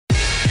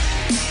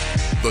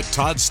The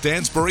Todd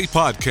Stansbury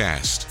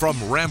Podcast from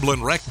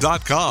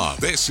RamblinWreck.com.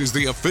 This is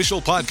the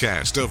official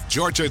podcast of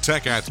Georgia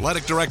Tech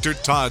Athletic Director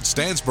Todd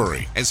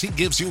Stansbury as he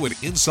gives you an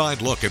inside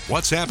look at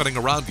what's happening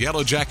around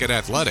Yellow Jacket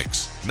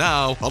athletics.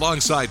 Now,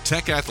 alongside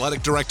Tech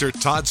Athletic Director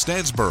Todd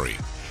Stansbury,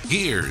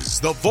 here's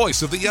the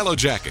voice of the Yellow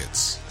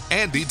Jackets,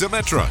 Andy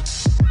Demetra.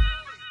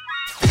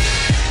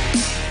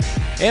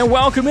 And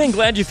welcome in.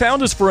 Glad you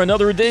found us for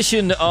another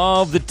edition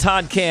of the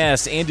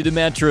Toddcast. Andy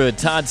Demetra,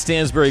 Todd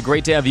Stansbury,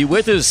 great to have you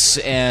with us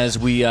as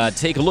we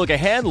take a look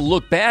ahead,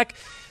 look back.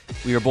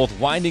 We are both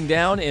winding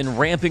down and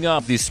ramping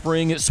up the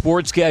spring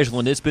sports schedule,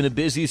 and it's been a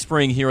busy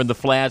spring here in the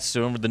Flats.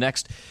 So over the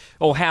next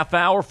half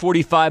hour,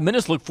 45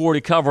 minutes, look forward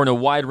to covering a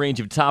wide range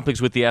of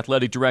topics with the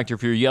athletic director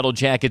for your Yellow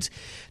Jackets,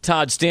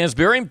 Todd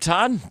Stansbury.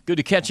 Todd, good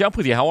to catch up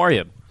with you. How are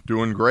you?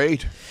 Doing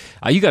great.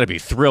 You got to be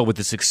thrilled with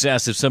the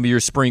success of some of your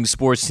spring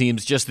sports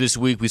teams. Just this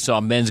week, we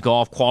saw men's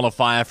golf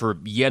qualify for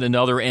yet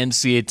another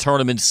NCAA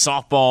tournament.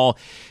 Softball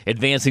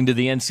advancing to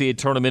the NCAA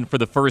tournament for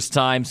the first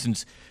time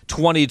since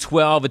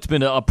 2012. It's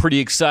been a pretty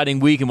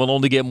exciting week and will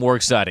only get more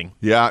exciting.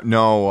 Yeah,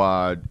 no,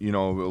 a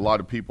lot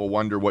of people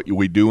wonder what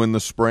we do in the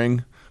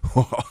spring.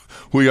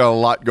 We got a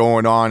lot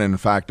going on. In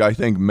fact, I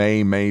think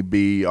May may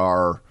be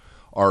our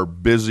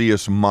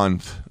busiest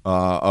month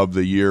of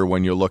the year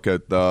when you look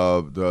at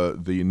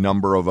the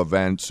number of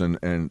events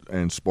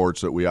and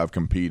sports that we have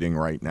competing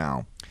right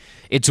now.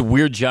 It's a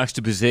weird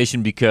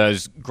juxtaposition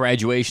because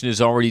graduation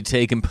has already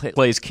taken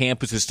place.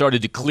 Campus has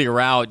started to clear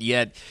out,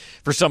 yet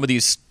for some of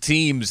these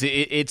teams,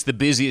 it's the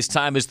busiest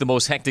time. It's the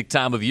most hectic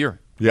time of year.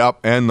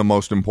 Yep, and the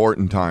most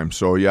important time.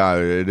 So, yeah,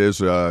 it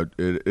is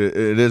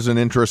an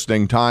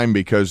interesting time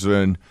because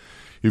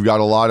you've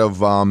got a lot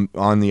of,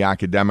 on the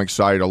academic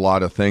side, a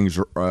lot of things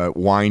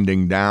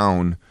winding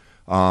down.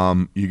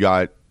 You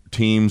got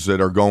teams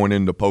that are going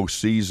into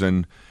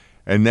postseason,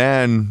 and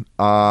then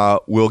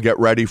we'll get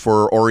ready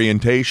for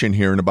orientation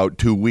here in about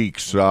 2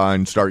 weeks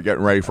and start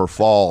getting ready for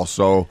fall.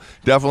 So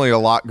definitely a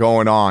lot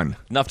going on.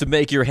 Enough to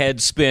make your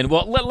head spin.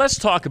 Well, let's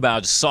talk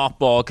about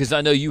softball because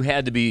I know you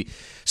had to be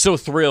so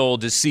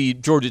thrilled to see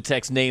Georgia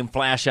Tech's name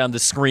flash on the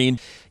screen.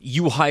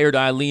 You hired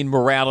Eileen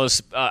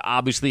Morales,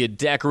 obviously a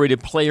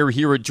decorated player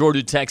here at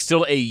Georgia Tech,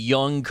 still a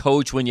young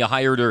coach when you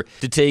hired her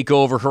to take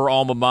over her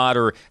alma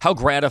mater. How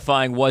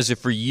gratifying was it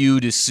for you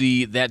to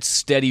see that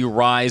steady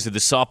rise of the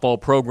softball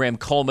program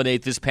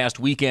culminate this past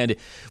weekend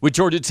with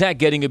Georgia Tech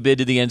getting a bid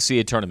to the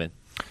NCAA tournament?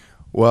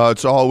 Well,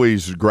 it's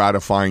always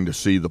gratifying to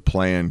see the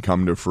plan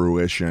come to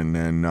fruition,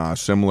 and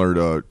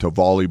similar to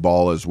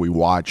volleyball, as we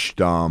watched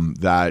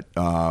that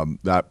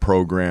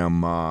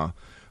program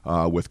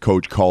with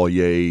Coach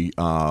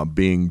Collier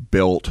being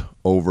built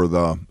over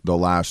the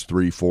last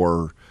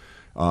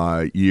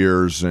 3-4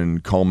 years,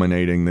 and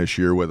culminating this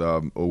year with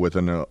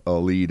an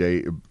Elite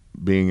Eight,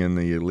 being in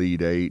the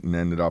Elite Eight, and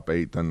ended up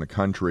 8th in the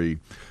country.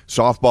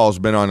 Softball's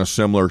been on a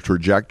similar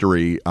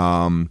trajectory.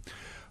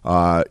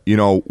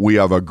 We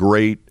have a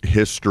great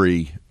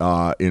history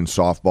in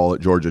softball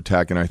at Georgia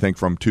Tech, and I think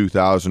from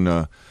 2000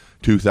 to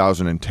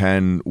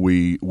 2010,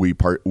 we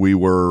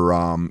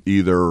were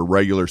either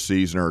regular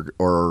season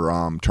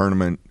or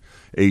tournament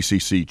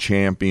ACC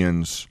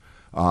champions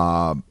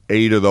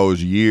 8 of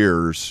those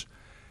years,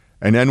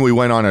 and then we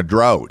went on a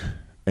drought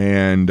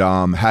and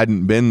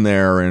hadn't been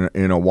there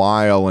in a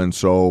while. And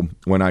so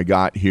when I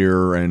got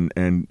here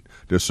and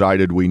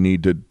decided we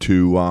needed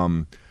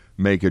to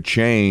make a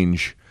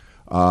change,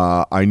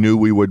 I knew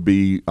we would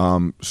be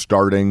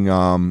starting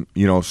from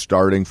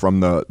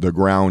the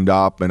ground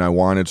up, and I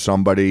wanted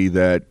somebody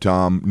that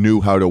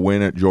knew how to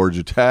win at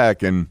Georgia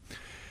Tech. And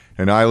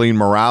Eileen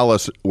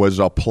Morales was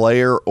a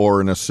player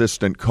or an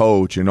assistant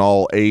coach in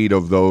all 8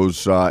 of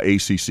those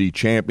ACC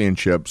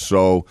championships.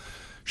 So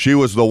she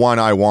was the one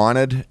I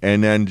wanted,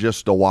 and then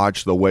just to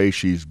watch the way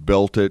she's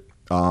built it,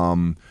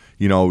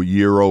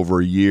 year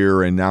over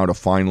year, and now to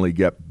finally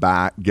get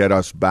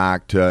us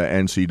back to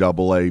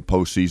NCAA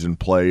postseason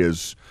play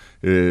is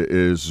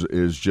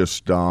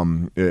just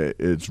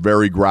it's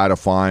very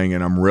gratifying,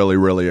 and I'm really,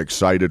 really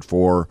excited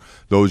for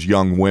those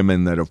young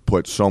women that have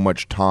put so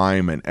much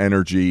time and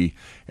energy.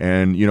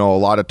 And a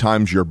lot of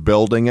times you're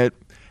building it,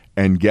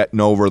 and getting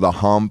over the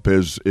hump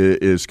is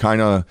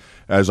kind of,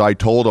 as I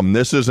told them,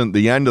 this isn't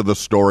the end of the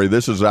story.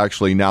 This is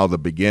actually now the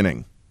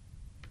beginning.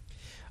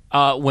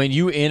 When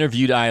you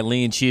interviewed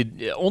Eileen, she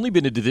had only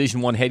been a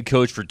Division I head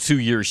coach for 2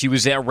 years. She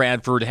was at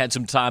Radford, had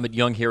some time at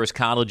Young Harris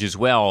College as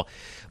well.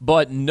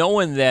 But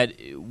knowing that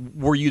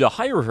were you to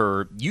hire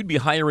her, you'd be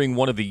hiring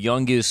one of the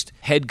youngest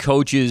head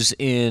coaches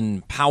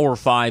in Power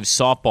 5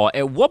 softball.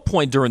 At what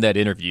point during that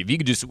interview, if you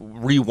could just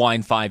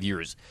rewind 5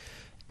 years,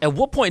 at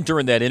what point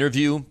during that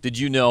interview did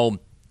you know,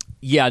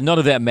 yeah, none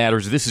of that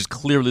matters. This is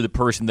clearly the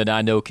person that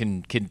I know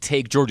can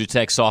take Georgia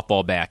Tech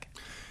softball back?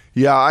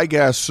 Yeah, I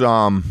guess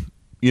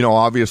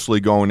obviously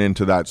going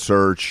into that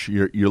search,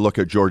 you look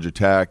at Georgia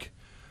Tech,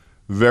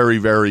 very,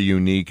 very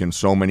unique in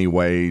so many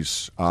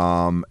ways.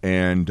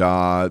 And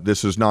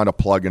this is not a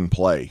plug and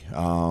play.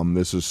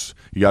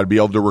 You got to be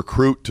able to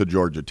recruit to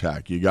Georgia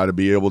Tech. You got to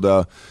be able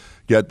to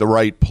get the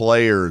right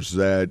players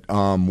that,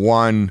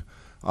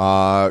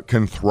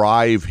 can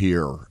thrive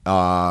here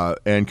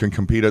and can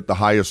compete at the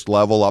highest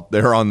level up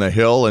there on the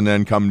hill, and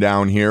then come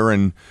down here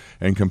and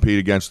compete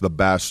against the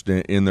best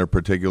in their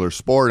particular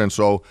sport. And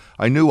so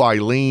I knew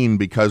Eileen,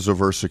 because of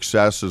her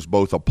success as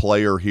both a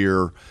player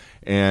here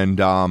and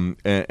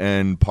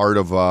part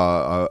of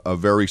a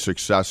very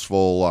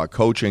successful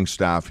coaching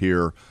staff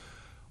here,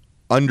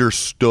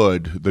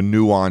 understood the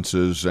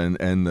nuances and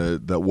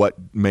the what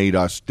made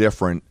us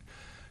different.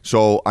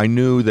 So I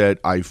knew that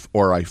I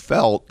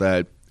felt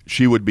that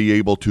she would be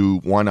able to,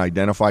 one,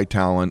 identify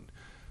talent,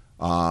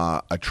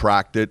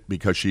 attract it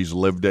because she's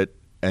lived it,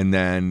 and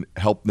then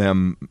help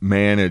them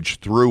manage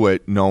through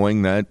it,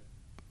 knowing that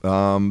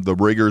the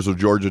rigors of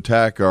Georgia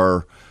Tech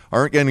aren't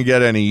going to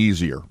get any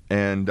easier.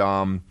 And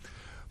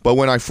but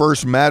when I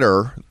first met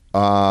her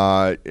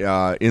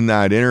in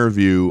that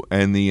interview,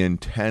 and the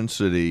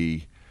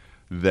intensity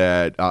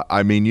that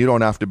you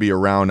don't have to be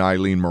around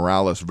Eileen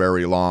Morales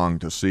very long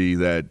to see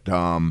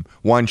that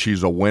one,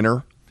 she's a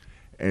winner.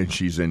 And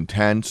she's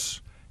intense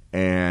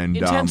and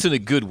intense in a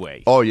good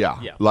way. Oh yeah.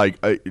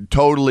 Like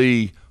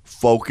totally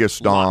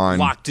focused on,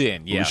 locked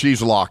in. Yeah,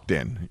 she's locked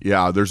in.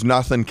 Yeah, there's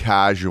nothing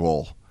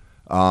casual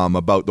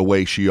about the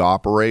way she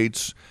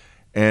operates,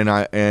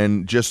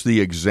 and just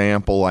the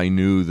example I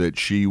knew that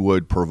she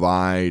would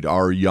provide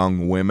our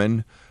young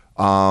women,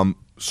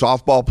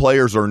 softball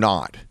players or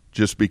not.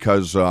 Just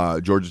because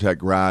Georgia Tech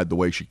grad, the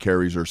way she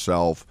carries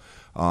herself,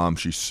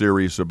 she's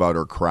serious about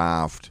her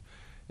craft.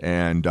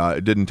 And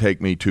it didn't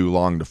take me too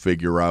long to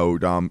figure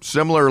out.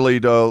 Similarly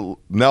to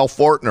Nell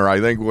Fortner,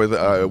 I think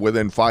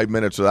within 5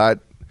 minutes of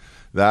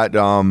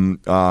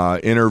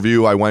that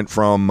interview, I went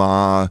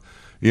from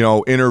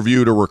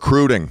interview to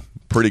recruiting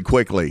pretty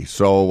quickly.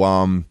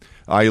 So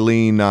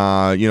Eileen,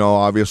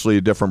 obviously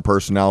a different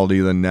personality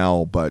than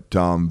Nell, but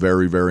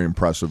very, very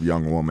impressive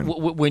young woman.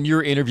 When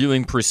you're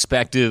interviewing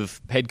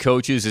prospective head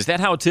coaches, is that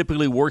how it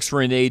typically works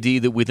for an AD,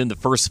 that within the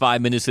first 5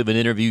 minutes of an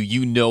interview,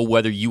 you know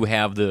whether you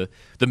have the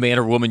man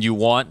or woman you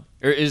want?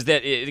 Or is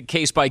that a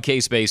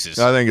case-by-case basis?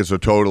 I think it's a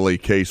totally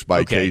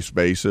case-by-case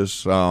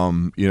basis.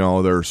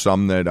 There's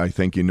some that I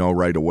think you know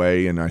right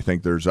away, and I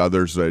think there's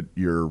others that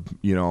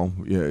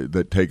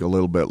that take a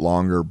little bit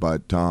longer,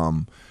 but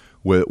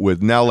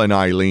with Nell and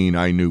Eileen,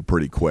 I knew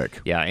pretty quick.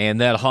 Yeah, and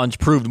that hunch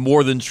proved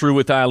more than true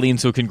with Eileen,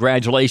 so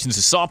congratulations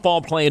to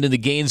softball playing in the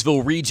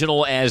Gainesville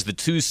Regional as the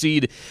 2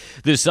 seed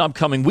this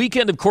upcoming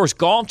weekend. Of course,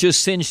 golf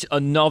just cinched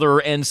another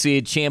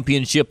NCAA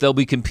championship. They'll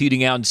be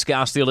competing out in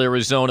Scottsdale,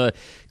 Arizona.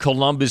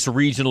 Columbus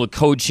Regional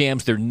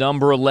co-champs. They're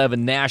number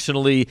 11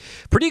 nationally.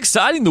 Pretty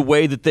exciting the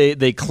way that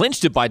they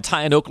clinched it by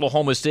tying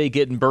Oklahoma State,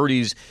 getting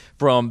birdies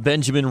from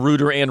Benjamin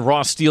Reuter and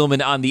Ross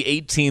Steelman on the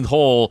 18th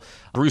hole.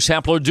 Bruce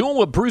Hepler doing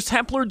what Bruce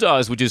Hepler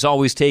does, which is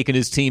always taking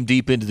his team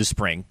deep into the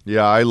spring.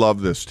 Yeah, I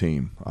love this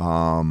team.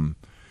 And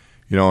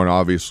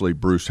obviously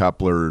Bruce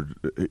Hepler,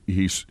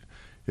 he's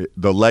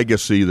the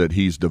legacy that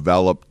he's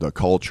developed, the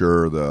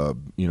culture,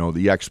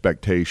 the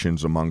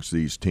expectations amongst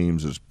these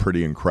teams is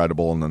pretty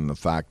incredible. And then the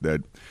fact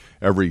that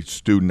every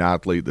student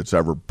athlete that's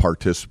ever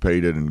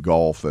participated in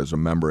golf as a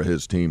member of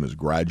his team has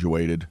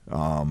graduated,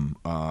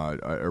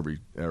 every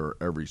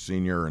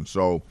senior. And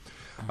so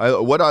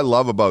what I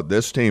love about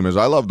this team is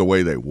I love the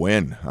way they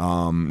win.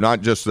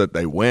 Not just that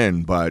they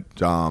win, but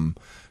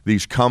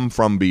these come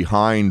from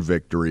behind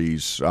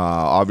victories.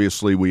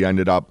 Obviously, we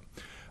ended up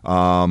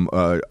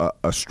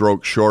a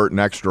stroke short in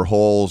extra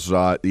holes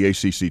at the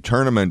ACC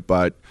tournament,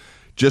 but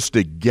just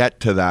to get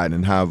to that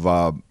and have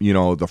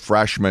the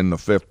freshman, the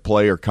fifth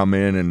player, come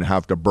in and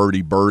have to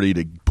birdie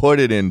to put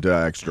it into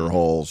extra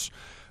holes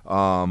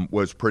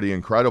was pretty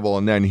incredible.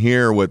 And then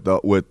here with the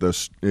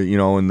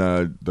in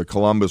the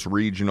Columbus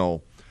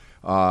Regional,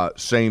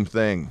 same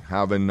thing,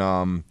 having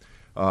Ben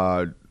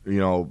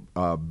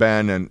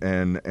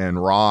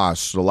and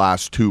Ross, the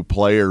last two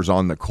players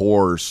on the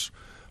course,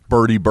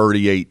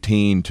 birdie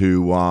 18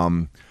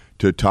 to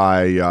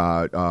tie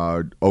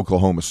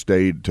Oklahoma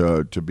State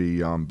to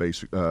be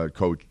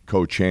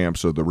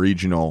co-champs of the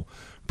regional.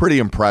 Pretty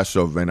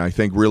impressive, and I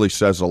think really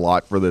says a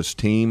lot for this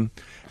team.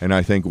 And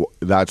I think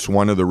that's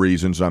one of the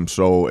reasons I'm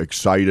so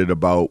excited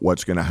about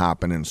what's going to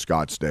happen in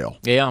Scottsdale.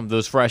 Yeah,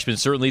 those freshmen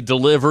certainly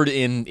delivered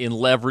in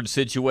leverage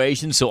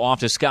situations, so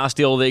off to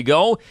Scottsdale they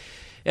go.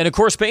 And, of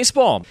course,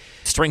 baseball.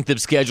 Strength of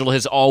schedule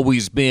has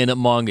always been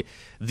among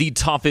the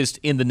toughest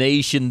in the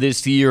nation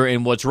this year,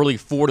 and what's really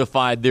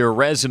fortified their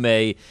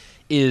resume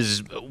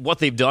is what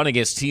they've done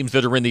against teams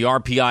that are in the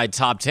RPI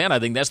top 10. I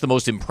think that's the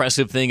most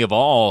impressive thing of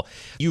all.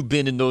 You've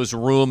been in those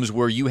rooms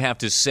where you have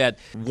to set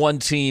one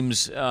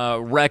team's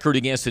record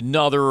against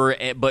another,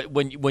 but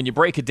when you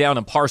break it down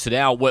and parse it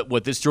out,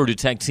 what this Georgia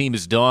Tech team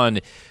has done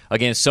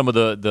against some of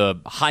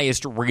the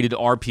highest-rated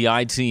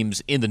RPI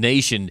teams in the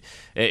nation,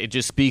 it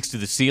just speaks to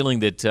the ceiling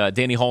that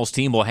Danny Hall's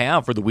team will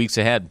have for the weeks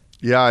ahead.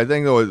 Yeah, I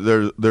think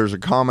there's a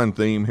common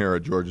theme here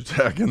at Georgia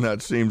Tech, and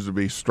that seems to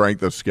be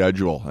strength of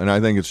schedule. And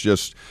I think it's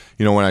just,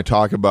 when I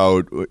talk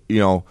about,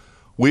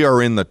 we are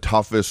in the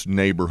toughest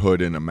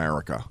neighborhood in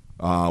America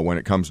when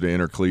it comes to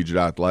intercollegiate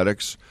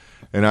athletics.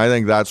 And I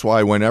think that's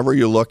why whenever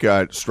you look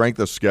at strength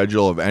of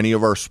schedule of any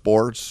of our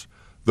sports,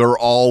 they're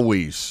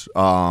always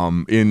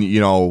in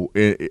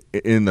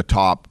the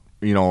top.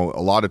 A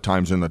lot of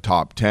times in the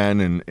top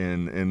 10, and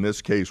in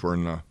this case we're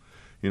in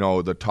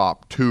the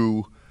top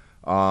 2.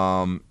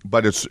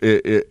 But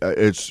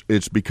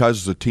it's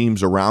because the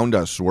teams around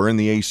us. We're in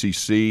the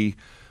ACC.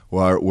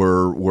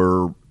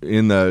 We're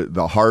in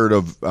the heart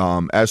of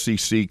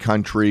SEC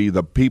country.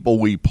 The people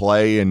we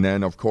play, and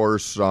then of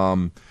course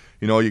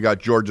you got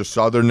Georgia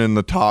Southern in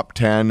the top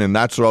 10, and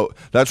that's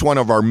one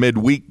of our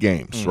midweek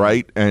games,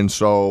 right? And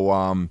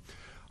so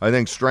I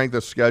think strength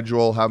of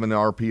schedule, having the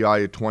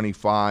RPI at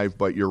 25,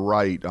 but you're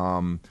right.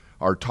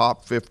 Our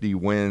top 50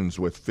 wins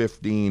with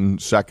 15,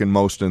 second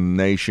most in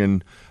the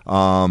nation.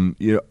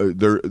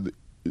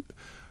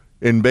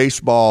 In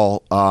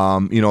baseball,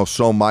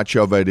 so much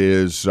of it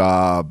is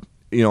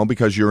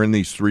because you're in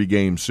these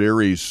 3-game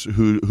series,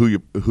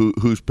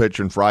 who's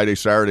pitching Friday,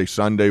 Saturday,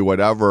 Sunday,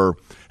 whatever,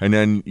 and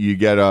then you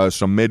get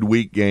some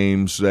midweek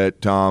games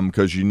that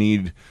because you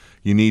need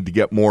to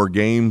get more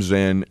games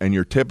in, and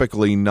you're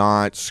typically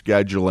not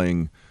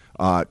scheduling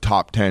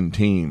top 10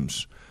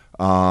 teams.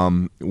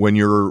 When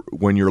you're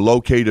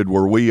located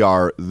where we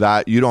are,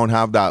 that you don't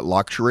have that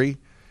luxury,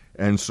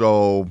 and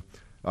so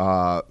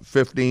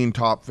 15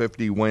 top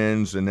 50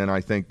 wins, and then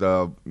I think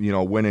the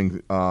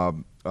winning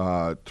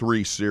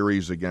 3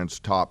 series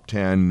against top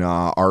 10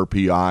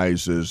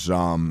 RPIs is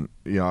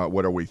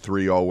what are we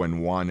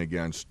 3-0-1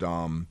 against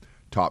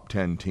top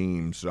 10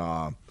 teams.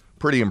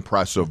 Pretty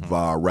impressive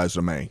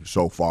resume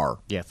so far.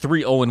 Yeah,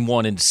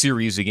 3-0-1 in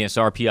series against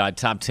RPI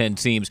top 10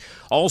 teams.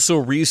 Also,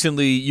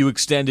 recently you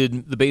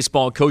extended the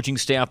baseball coaching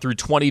staff through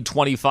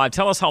 2025.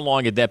 Tell us how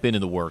long had that been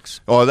in the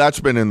works? Oh, that's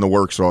been in the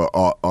works a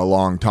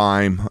long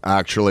time,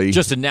 actually.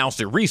 Just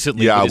announced it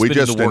recently. Yeah, we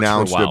just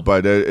announced it,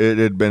 but it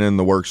had been in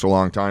the works a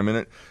long time, and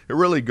it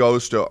really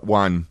goes to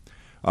one.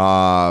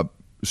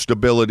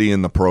 Stability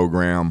in the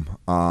program.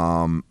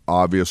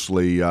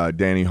 Obviously,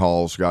 Danny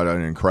Hall's got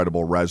an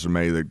incredible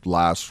resume that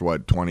lasts,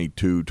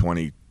 22,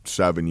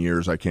 27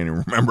 years. I can't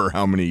even remember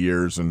how many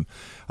years. And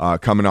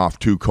coming off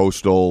 2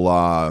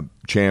 coastal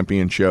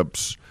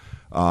championships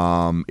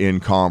in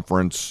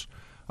conference.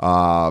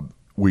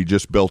 We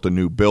just built a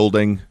new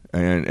building.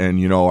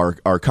 And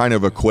our kind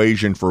of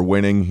equation for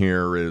winning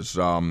here is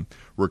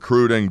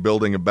recruiting,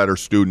 building a better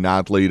student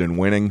athlete, and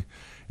winning.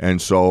 And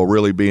so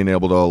really being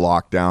able to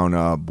lock down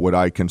what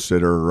I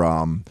consider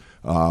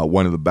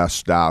one of the best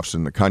staffs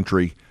in the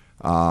country.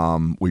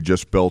 We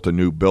just built a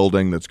new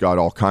building that's got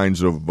all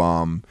kinds of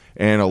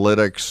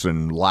analytics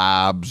and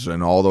labs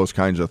and all those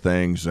kinds of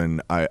things.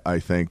 And I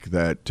think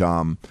that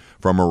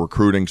from a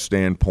recruiting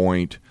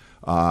standpoint,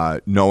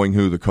 knowing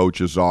who the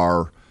coaches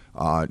are,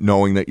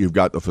 knowing that you've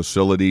got the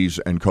facilities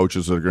and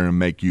coaches that are going to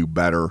make you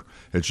better.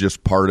 It's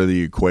just part of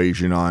the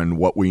equation on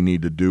what we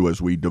need to do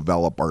as we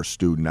develop our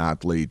student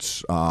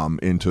athletes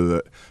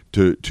into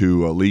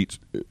to elite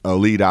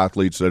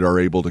athletes that are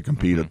able to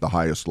compete at the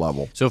highest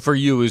level. So for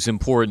you, it's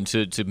important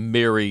to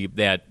marry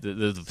that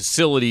the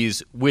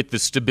facilities with the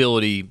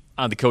stability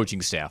on the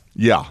coaching staff.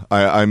 Yeah,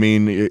 I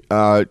mean,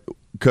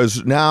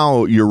 because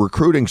now you're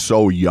recruiting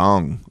so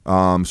young,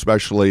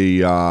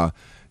 especially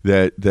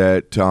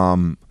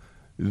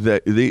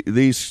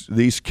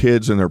these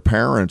kids and their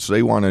parents,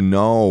 they want to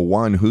know,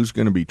 one, who's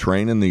going to be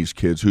training these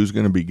kids, who's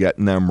going to be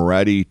getting them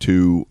ready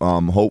to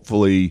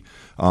hopefully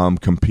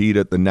compete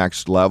at the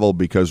next level,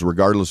 because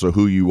regardless of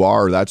who you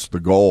are, that's the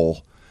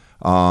goal.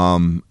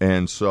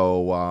 And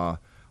so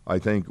I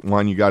think,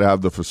 one, you got to have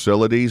the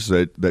facilities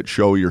that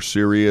show you're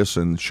serious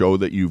and show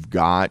that you've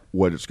got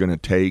what it's going to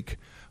take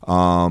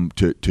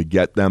to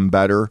get them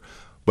better.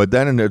 But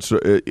then it's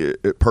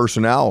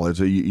personnel.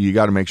 You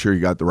got to make sure you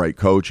got the right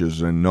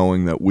coaches, and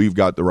knowing that we've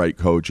got the right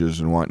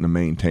coaches and wanting to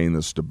maintain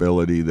the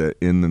stability that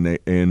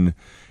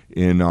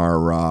in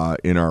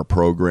our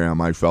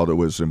program. I felt it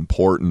was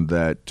important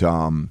that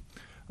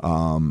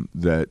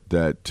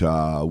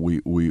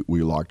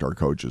we locked our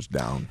coaches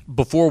down.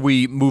 Before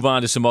we move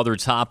on to some other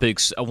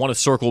topics, I want to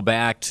circle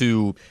back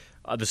to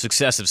the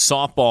success of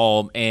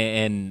softball,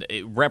 and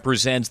it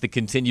represents the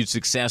continued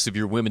success of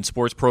your women's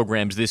sports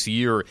programs this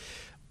year.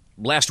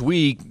 Last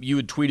week, you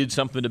had tweeted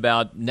something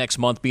about next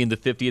month being the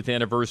 50th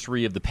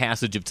anniversary of the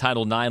passage of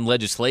Title IX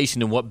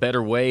legislation, and what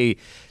better way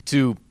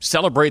to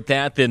celebrate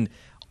that than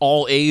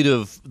all 8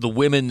 of the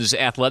women's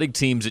athletic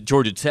teams at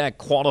Georgia Tech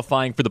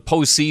qualifying for the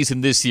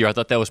postseason this year. I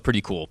thought that was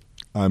pretty cool.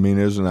 I mean,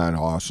 isn't that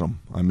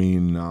awesome? I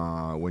mean,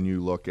 when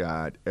you look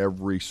at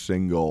every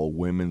single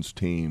women's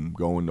team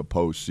going to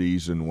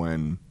postseason,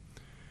 when,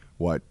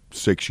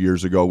 6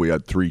 years ago we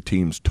had 3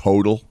 teams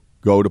total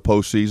go to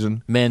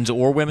postseason. Men's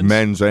or women's?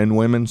 Men's and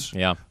women's.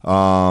 Yeah.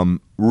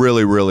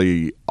 Really,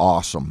 really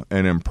awesome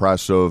and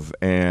impressive,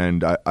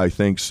 and I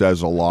think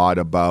says a lot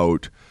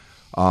about,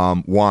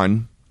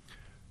 one,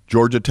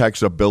 Georgia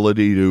Tech's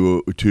ability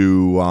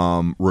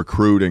to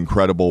recruit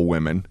incredible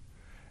women,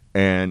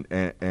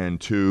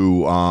 and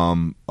two,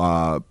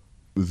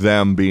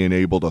 them being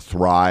able to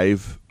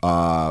thrive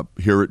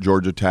here at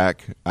Georgia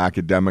Tech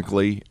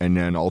academically, and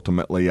then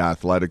ultimately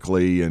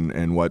athletically,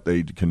 and what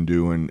they can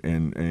do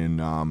in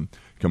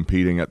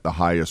competing at the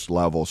highest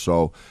level.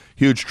 So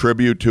huge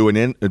tribute to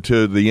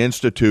the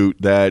Institute.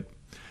 That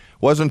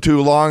wasn't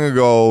too long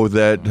ago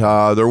that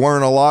there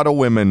weren't a lot of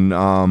women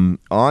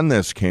on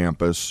this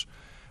campus,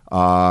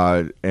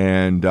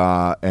 and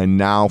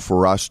now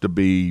for us to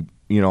be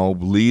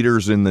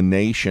leaders in the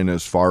nation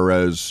as far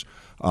as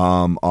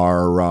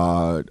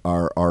our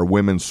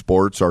women's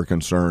sports are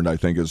concerned, I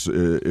think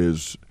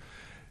is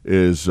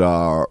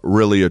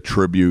really a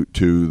tribute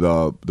to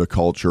the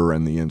culture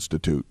and the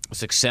Institute.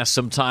 Success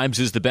sometimes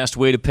is the best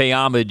way to pay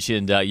homage,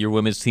 and your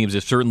women's teams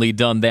have certainly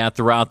done that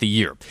throughout the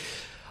year.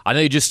 I know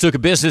you just took a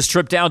business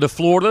trip down to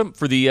Florida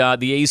for the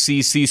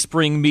ACC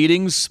spring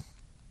meetings.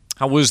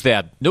 How was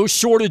that? No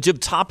shortage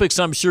of topics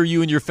I'm sure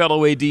you and your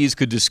fellow ADs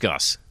could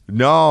discuss.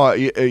 No,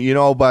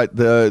 but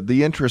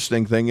the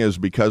interesting thing is,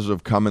 because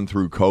of coming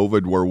through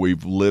COVID, where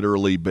we've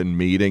literally been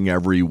meeting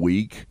every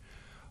week,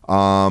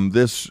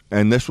 this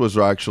was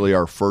actually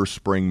our first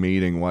spring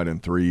meeting, in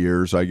 3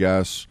 years, I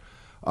guess.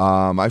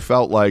 I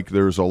felt like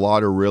there's a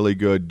lot of really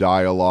good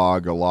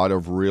dialogue, a lot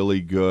of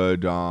really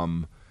good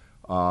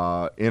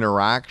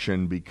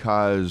interaction,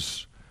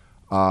 because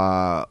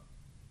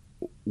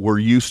we're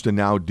used to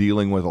now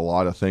dealing with a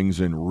lot of things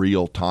in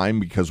real time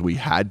because we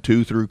had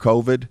to through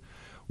COVID,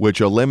 which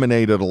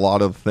eliminated a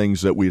lot of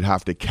things that we'd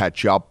have to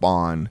catch up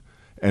on,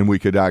 and we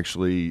could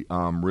actually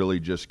really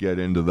just get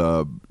into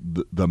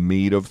the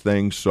meat of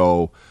things.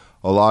 So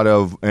a lot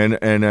of, and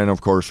then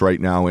of course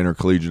right now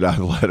intercollegiate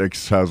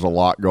athletics has a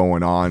lot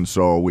going on,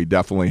 so we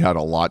definitely had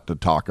a lot to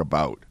talk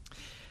about.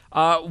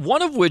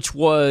 One of which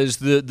was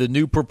the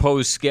new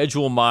proposed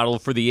schedule model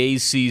for the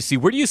ACC.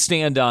 Where do you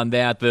stand on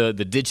that? The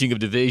ditching of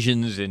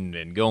divisions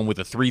and going with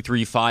a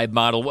 3-3-5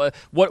 model.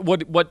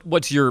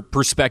 What's your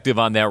perspective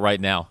on that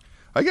right now?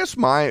 I guess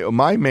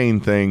my main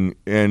thing,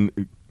 and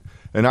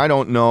I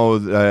don't know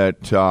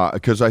that,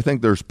 because I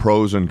think there's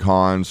pros and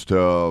cons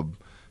to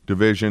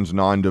divisions,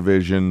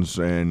 non-divisions,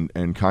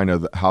 and kind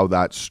of how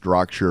that's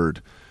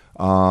structured.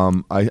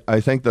 I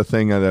think the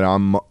thing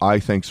that I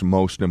think's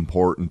most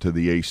important to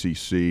the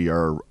ACC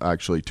are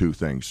actually two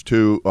things.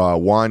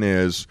 One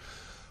is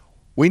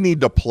we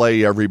need to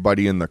play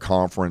everybody in the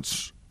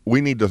conference.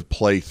 We need to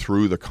play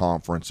through the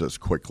conference as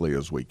quickly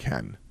as we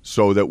can,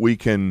 so that we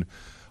can.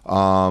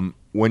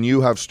 When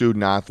you have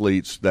student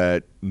athletes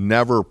that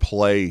never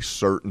play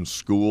certain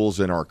schools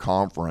in our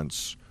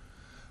conference,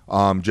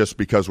 just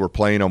because we're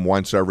playing them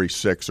once every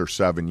 6 or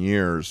 7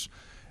 years,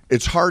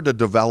 it's hard to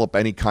develop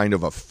any kind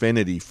of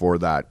affinity for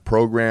that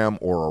program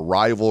or a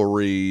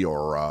rivalry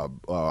or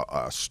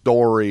a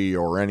story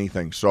or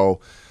anything. So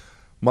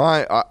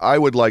I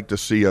would like to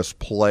see us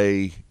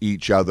play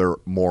each other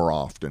more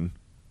often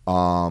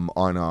on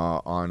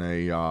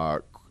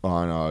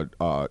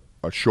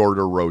a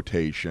shorter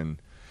rotation.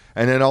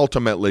 And then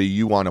ultimately,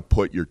 you want to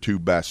put your two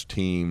best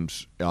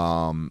teams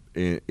in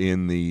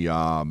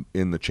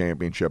the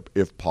championship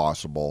if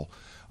possible,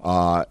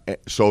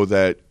 so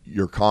that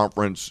your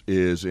conference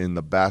is in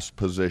the best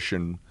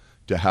position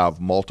to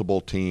have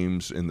multiple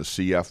teams in the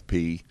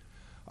CFP,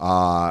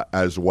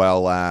 as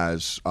well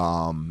as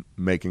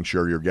making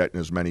sure you're getting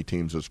as many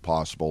teams as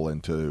possible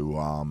into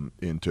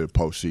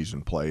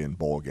postseason play and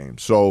bowl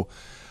games. So.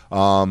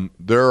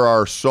 There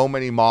are so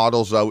many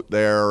models out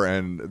there,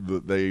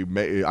 and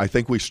I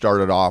think we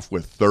started off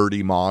with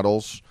 30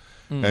 models.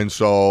 And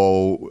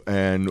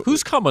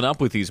who's coming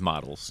up with these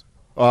models?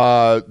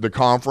 The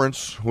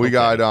conference. We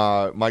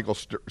got Michael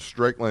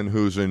Strickland,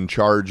 who's in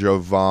charge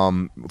of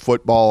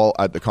football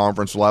at the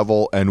conference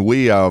level, and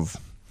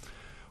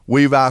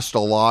we've asked a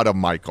lot of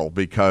Michael,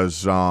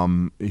 because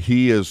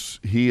he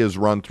has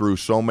run through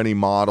so many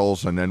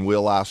models, and then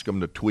we'll ask him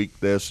to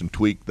tweak this and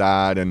tweak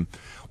that. And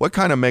what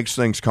kind of makes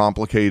things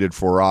complicated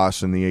for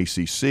us in the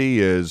ACC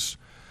is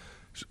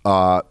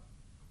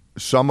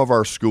some of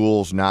our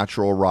schools'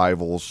 natural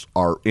rivals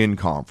are in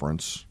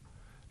conference,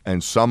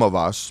 and some of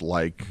us,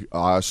 like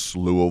us,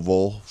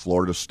 Louisville,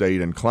 Florida State,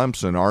 and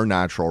Clemson, our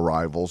natural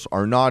rivals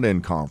are not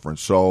in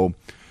conference. So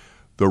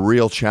the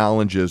real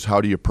challenge is,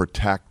 how do you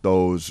protect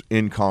those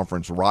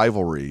in-conference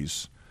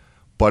rivalries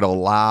but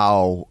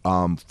allow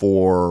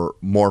for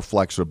more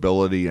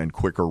flexibility and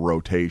quicker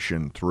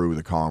rotation through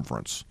the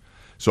conference?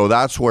 So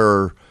that's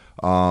where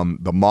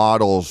the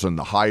models and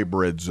the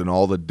hybrids and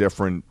all the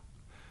different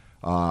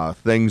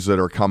things that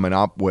are coming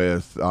up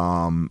with,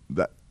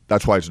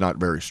 that's why it's not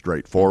very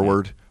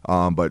straightforward.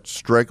 But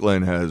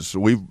Strickland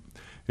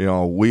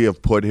we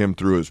have put him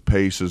through his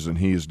paces, and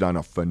he's done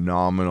a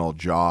phenomenal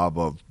job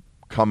of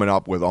coming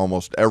up with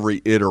almost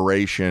every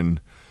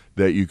iteration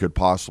that you could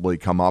possibly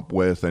come up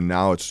with, and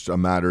now it's a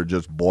matter of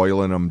just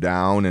boiling them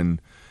down and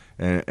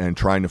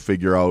trying to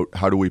figure out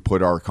how do we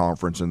put our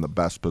conference in the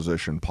best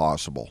position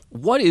possible.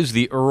 What is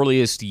the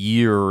earliest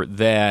year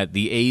that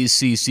the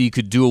ACC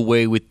could do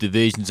away with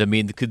divisions? I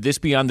mean, could this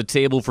be on the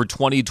table for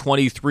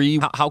 2023?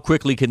 How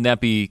quickly can that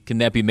be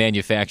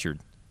manufactured?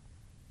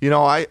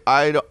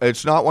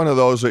 It's not one of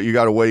those that you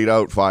got to wait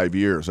out 5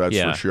 years. That's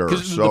for sure.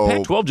 Because the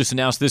Pac-12 just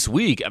announced this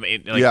week. I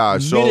mean,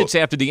 minutes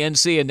after the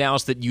NCAA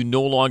announced that you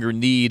no longer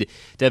need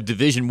to have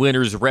division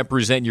winners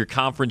represent your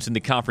conference in the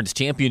conference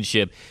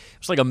championship.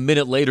 It's like a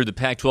minute later, the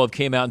Pac-12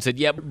 came out and said,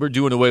 "Yep, we're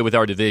doing away with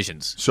our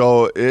divisions."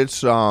 So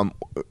it's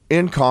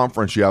in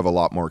conference, you have a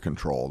lot more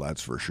control.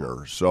 That's for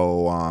sure.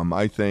 So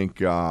I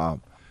think.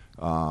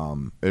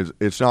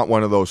 It's not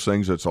one of those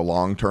things that's a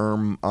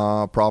long-term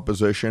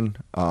proposition.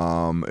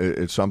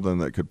 It's something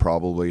that could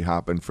probably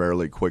happen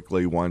fairly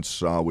quickly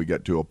once we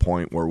get to a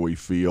point where we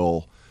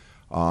feel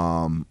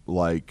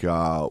like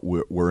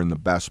we're in the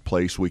best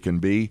place we can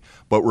be.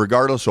 But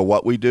regardless of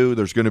what we do,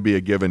 there's going to be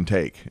a give and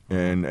take.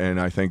 And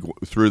I think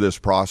through this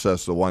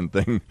process, the one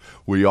thing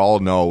we all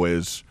know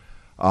is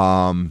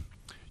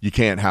you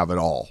can't have it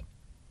all.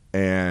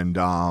 And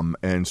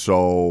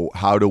so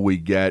how do we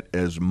get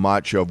as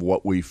much of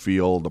what we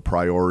feel the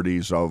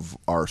priorities of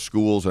our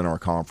schools and our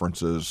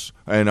conferences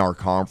and our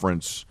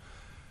conference,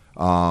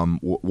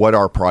 what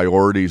our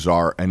priorities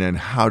are, and then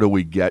how do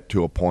we get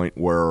to a point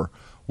where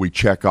we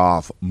check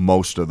off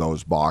most of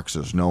those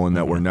boxes, knowing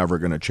that we're never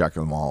going to check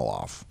them all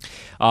off.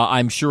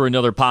 I'm sure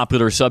another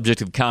popular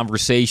subject of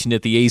conversation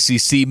at the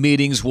ACC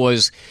meetings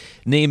was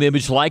name,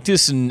 image,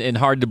 likeness, and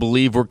hard to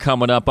believe we're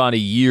coming up on a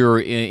year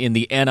in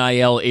the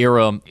NIL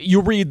era.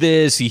 You read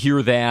this, you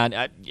hear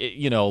that,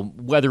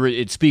 whether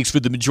it speaks for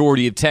the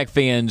majority of Tech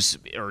fans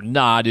or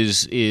not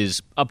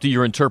is up to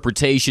your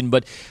interpretation,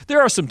 but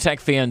there are some Tech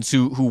fans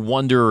who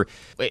wonder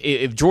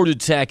if Georgia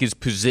Tech is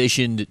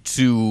positioned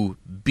to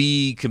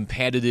be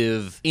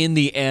competitive in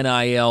the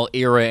NIL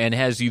era, and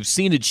as you've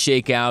seen it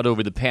shake out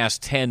over the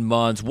past 10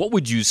 months, what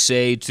would you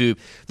say to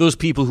those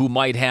people who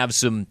might have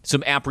some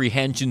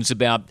apprehensions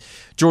about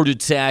Georgia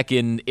Tech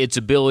and its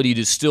ability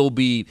to still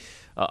be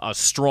a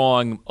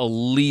strong,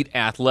 elite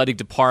athletic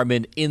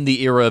department in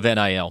the era of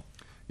NIL?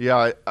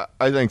 Yeah,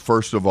 I think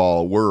first of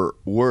all,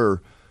 we're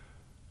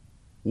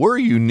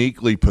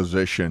uniquely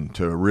positioned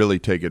to really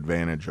take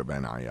advantage of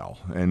NIL,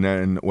 and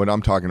then what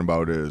I'm talking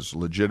about is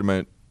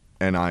legitimate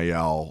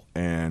NIL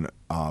and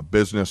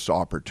business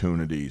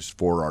opportunities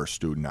for our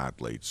student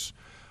athletes.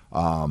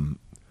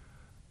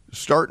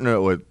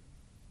 Starting with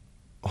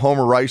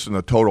Homer Rice and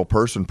the Total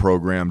Person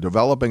Program,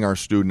 developing our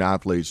student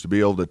athletes to be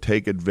able to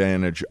take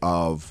advantage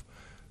of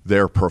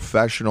their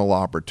professional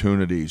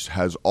opportunities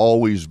has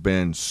always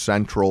been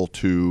central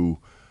to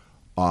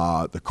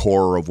the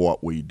core of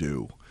what we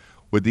do.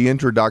 With the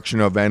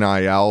introduction of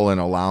NIL and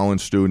allowing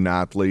student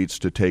athletes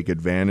to take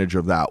advantage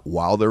of that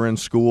while they're in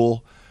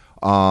school,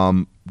 we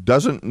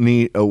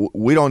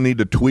don't need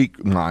to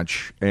tweak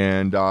much.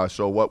 And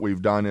so what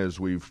we've done is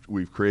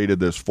we've created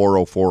this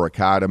 404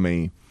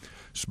 Academy,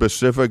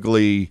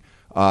 specifically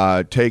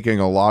taking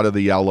a lot of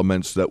the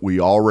elements that we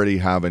already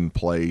have in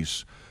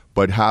place,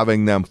 but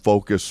having them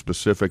focus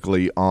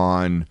specifically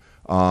on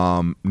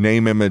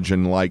name, image,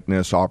 and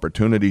likeness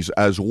opportunities,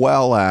 as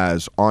well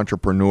as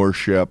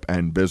entrepreneurship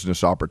and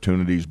business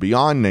opportunities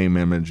beyond name,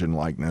 image, and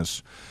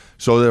likeness.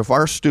 So that if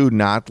our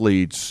student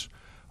athletes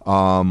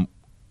have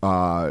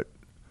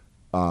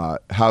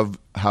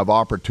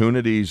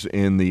opportunities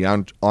in the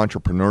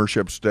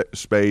entrepreneurship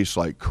space,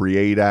 like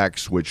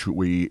CreateX, which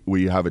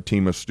we have a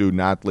team of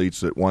student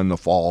athletes that won the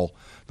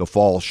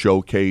fall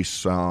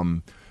showcase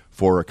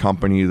for a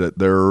company that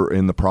they're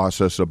in the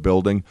process of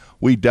building.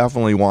 We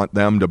definitely want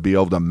them to be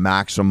able to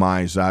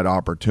maximize that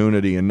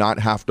opportunity and not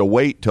have to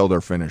wait till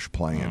they're finished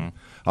playing,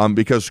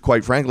 because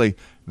quite frankly,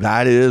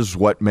 that is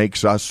what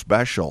makes us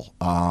special.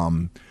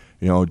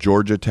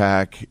 Georgia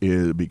Tech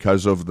is,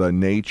 because of the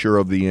nature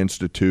of the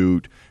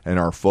institute and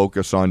our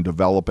focus on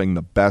developing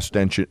the best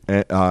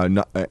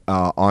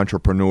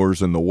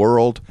entrepreneurs in the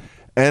world,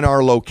 and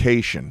our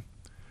location,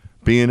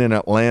 being in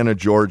Atlanta,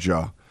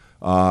 Georgia,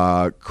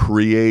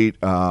 create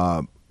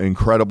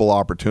incredible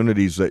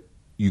opportunities that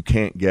you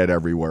can't get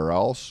everywhere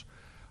else.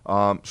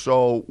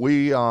 So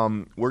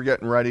we're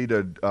getting ready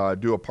to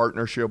do a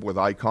partnership with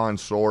Icon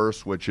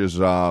Source, which is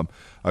a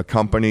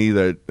company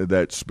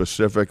that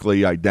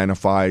specifically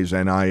identifies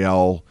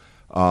NIL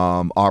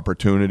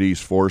opportunities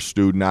for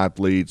student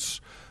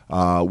athletes.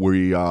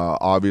 We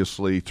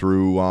obviously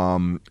through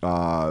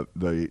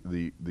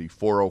the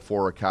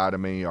 404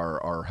 Academy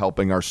are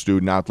helping our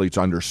student athletes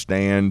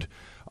understand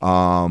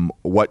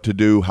what to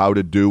do, how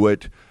to do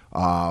it,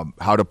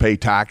 how to pay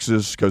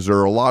taxes, because there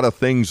are a lot of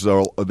things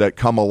that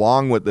come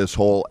along with this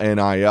whole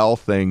NIL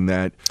thing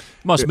that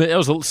must have been. That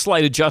was a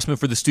slight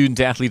adjustment for the student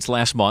athletes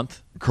last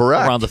month.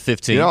 Correct. Around the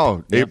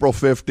 15th. April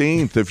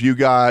 15th, if you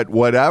got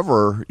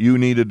whatever, you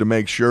needed to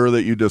make sure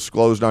that you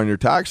disclosed on your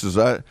taxes.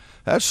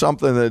 That's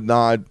something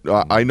that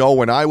I know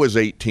when I was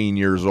 18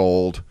 years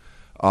old,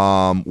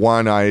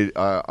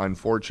 I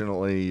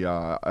unfortunately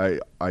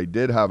I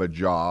did have a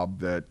job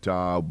that,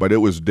 but it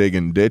was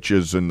digging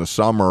ditches in the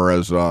summer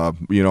as a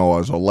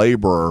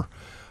laborer.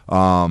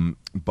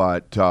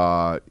 But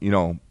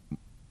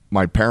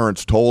my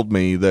parents told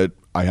me that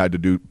I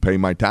had to pay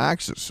my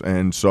taxes,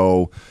 and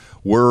so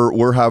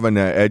we're having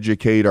to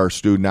educate our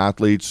student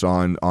athletes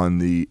on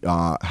the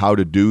how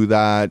to do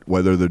that,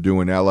 whether they're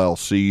doing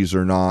LLCs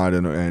or not,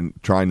 and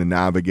trying to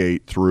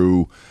navigate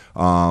through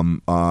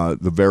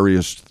the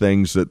various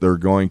things that they're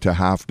going to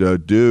have to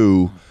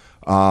do,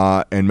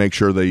 and make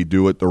sure they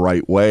do it the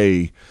right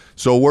way.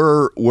 So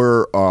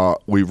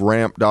we've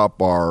ramped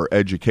up our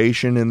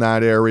education in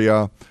that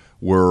area.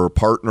 We're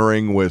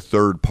partnering with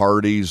third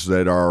parties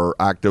that are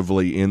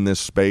actively in this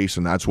space,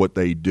 and that's what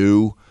they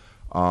do.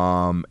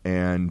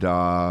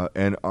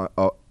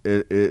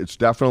 It's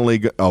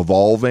definitely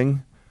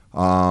evolving,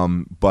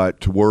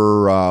 but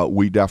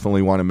we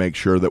definitely want to make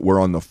sure that we're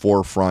on the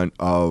forefront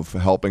of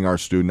helping our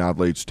student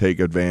athletes take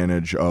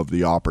advantage of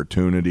the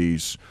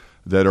opportunities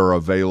that are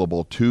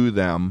available to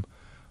them.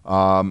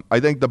 I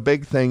think the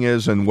big thing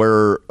is, and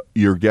where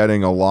you're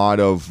getting a lot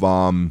of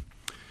the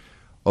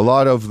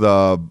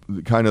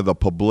kind of the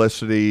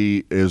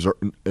publicity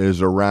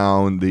is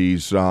around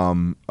these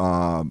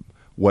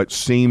what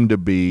seem to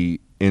be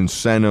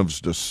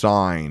incentives to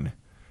sign,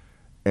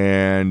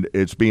 and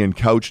it's being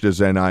couched as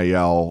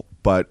NIL,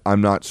 but I'm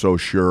not so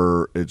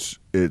sure it's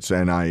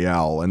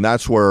NIL, and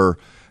that's where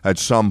at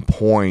some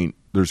point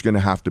there's going to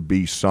have to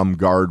be some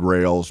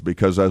guardrails,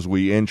 because as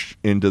we inch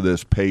into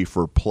this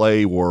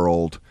pay-for-play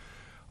world,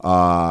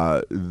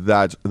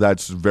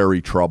 that's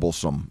very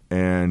troublesome,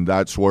 and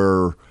that's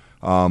where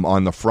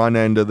on the front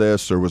end of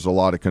this there was a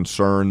lot of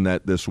concern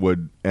that this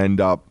would end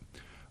up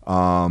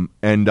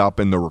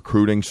in the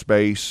recruiting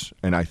space,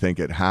 and I think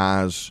it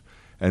has,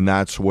 and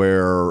that's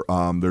where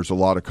there's a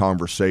lot of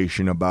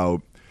conversation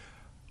about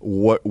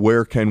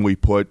where can we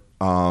put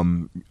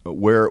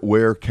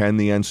where can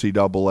the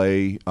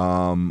NCAA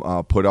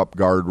put up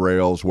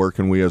guardrails? Where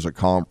can we as a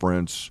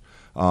conference,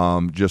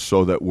 just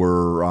so that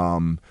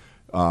we're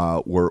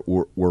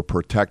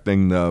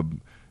protecting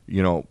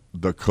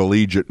the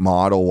collegiate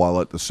model,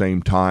 while at the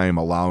same time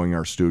allowing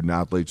our student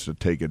athletes to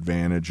take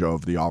advantage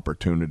of the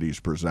opportunities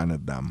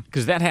presented them.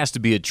 Because that has to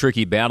be a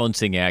tricky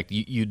balancing act.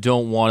 You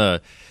don't want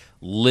to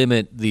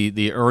limit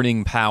the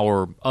earning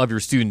power of your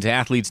student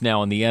athletes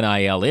now in the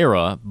NIL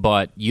era,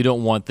 but you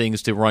don't want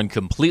things to run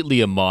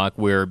completely amok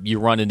where you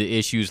run into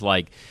issues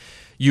like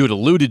you had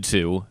alluded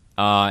to.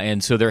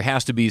 And so there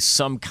has to be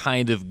some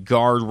kind of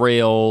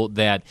guardrail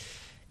that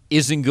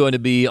isn't going to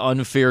be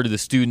unfair to the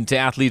student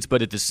athletes,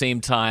 but at the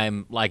same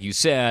time, like you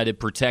said, it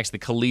protects the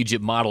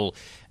collegiate model.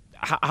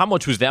 How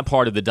much was that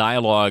part of the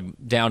dialogue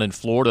down in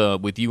Florida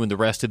with you and the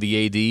rest of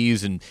the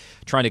ADs, and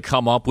trying to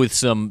come up with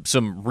some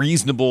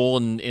reasonable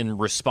and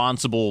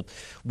responsible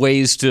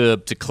ways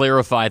to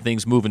clarify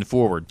things moving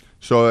forward?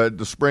 So at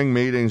the spring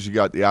meetings, you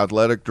got the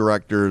athletic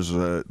directors,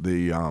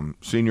 the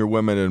senior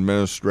women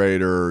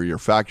administrator, your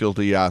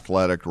faculty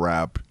athletic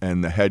rep,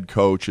 and the head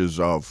coaches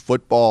of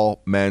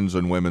football, men's,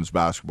 and women's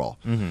basketball.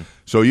 Mm-hmm.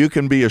 So you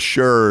can be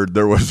assured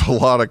there was a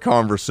lot of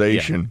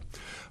conversation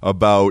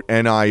about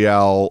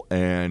NIL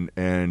and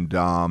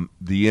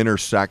the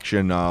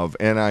intersection of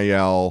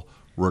NIL,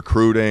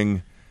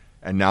 recruiting,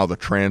 and now the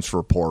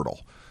transfer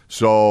portal.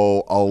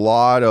 So a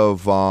lot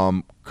of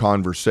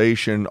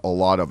conversation, a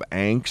lot of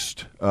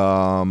angst,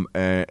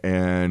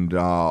 and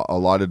a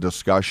lot of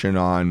discussion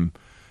on,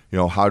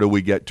 how do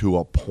we get to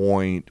a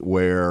point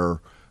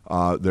where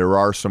there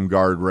are some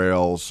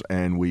guardrails,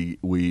 and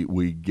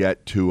we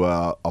get to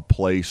a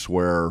place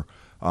where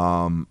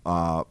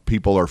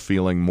people are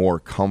feeling more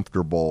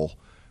comfortable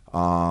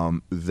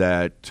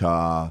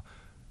that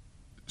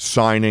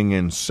signing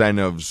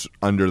incentives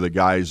under the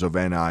guise of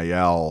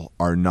NIL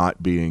are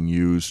not being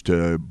used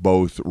to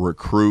both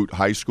recruit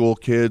high school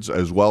kids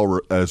as well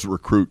as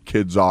recruit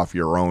kids off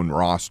your own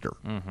roster.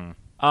 Mm-hmm.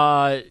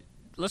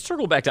 Let's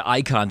circle back to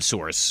Icon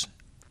Source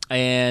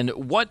and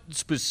what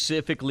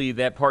specifically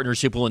that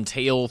partnership will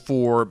entail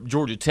for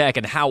Georgia Tech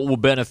and how it will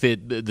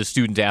benefit the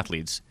student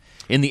athletes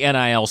in the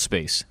NIL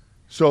space.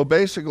 So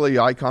basically,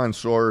 Icon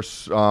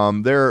Source,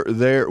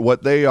 they're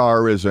what they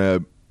are is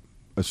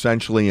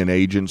essentially an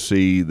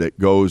agency that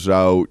goes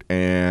out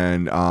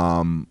and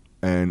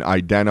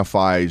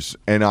identifies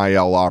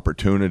NIL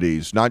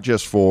opportunities, not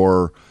just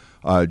for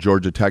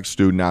Georgia Tech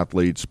student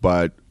athletes,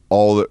 but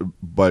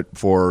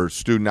for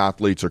student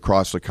athletes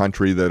across the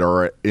country that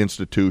are at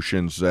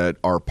institutions that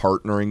are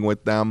partnering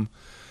with them.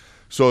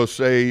 So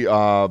say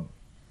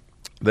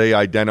they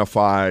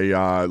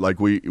identify, like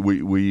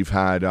we've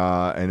had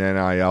an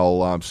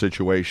NIL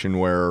situation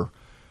where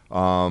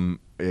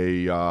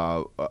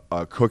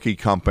a cookie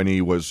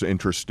company was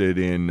interested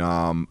in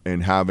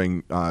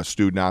having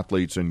student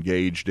athletes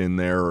engaged in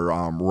their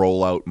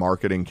rollout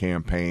marketing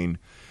campaign,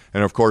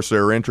 and of course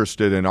they're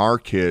interested in our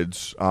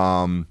kids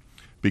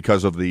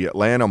because of the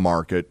Atlanta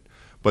market,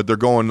 but they're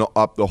going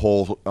up the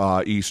whole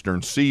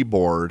Eastern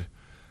Seaboard.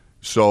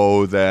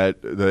 So that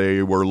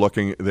they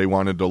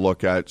wanted to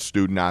look at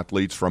student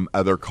athletes from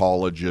other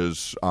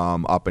colleges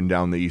up and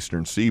down the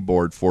Eastern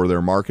Seaboard for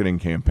their marketing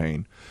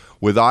campaign.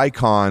 With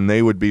Icon,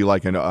 they would be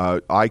like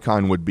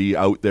Icon would be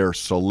out there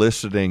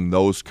soliciting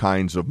those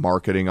kinds of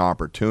marketing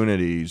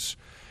opportunities,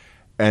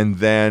 and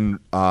then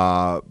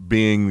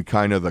being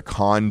kind of the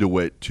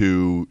conduit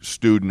to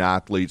student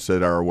athletes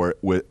that are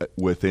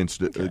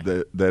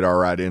that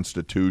are at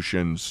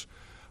institutions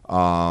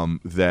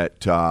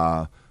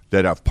that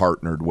have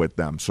partnered with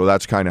them. So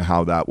that's kind of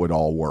how that would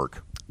all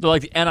work. They're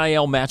like the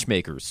NIL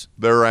matchmakers.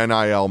 They're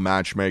NIL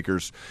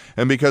matchmakers,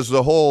 and because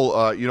the whole,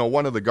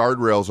 one of the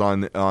guardrails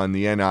on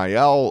the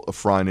NIL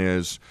front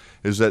is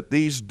that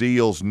these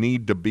deals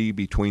need to be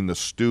between the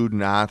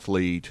student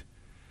athlete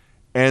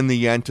and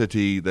the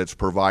entity that's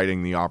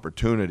providing the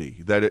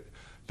opportunity. That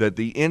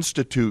the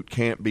institute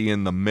can't be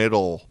in the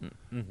middle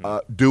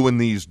doing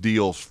these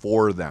deals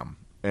for them,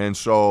 and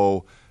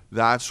so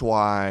that's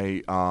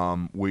why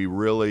we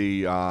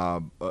really,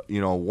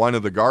 one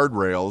of the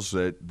guardrails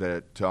that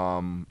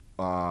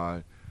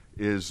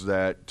is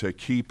that to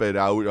keep it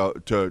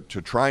out, to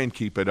try and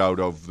keep it out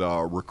of the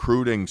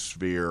recruiting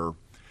sphere,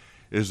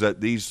 is that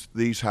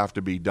these have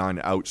to be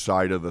done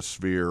outside of the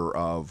sphere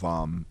of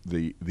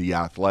the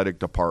athletic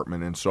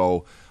department. And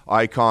so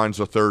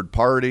Icon's a third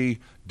party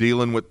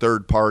dealing with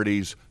third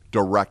parties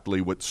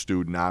directly with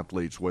student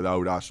athletes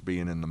without us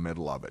being in the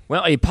middle of it.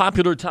 Well, a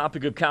popular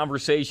topic of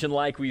conversation,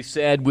 like we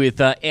said, with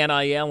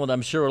NIL, and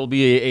I'm sure it'll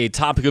be a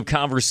topic of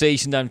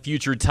conversation on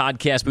future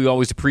Toddcasts. We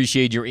always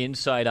appreciate your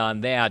insight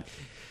on that.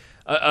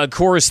 Of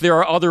course, there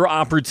are other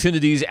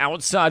opportunities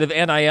outside of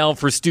NIL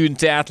for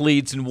student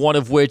athletes, and one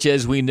of which,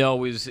 as we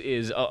know,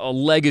 is a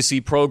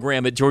legacy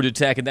program at Georgia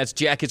Tech, and that's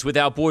Jackets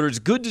Without Borders.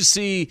 Good to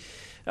see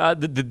the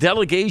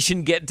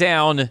delegation get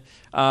down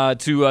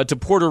to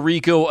Puerto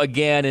Rico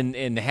again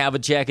and have a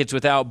Jackets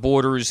Without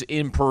Borders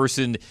in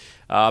person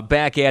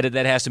back at it.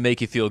 That has to make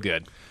you feel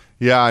good.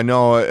 Yeah, I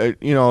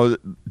know.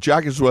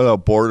 Jackets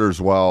Without Borders,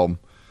 well,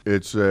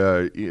 it's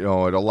it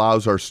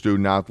allows our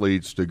student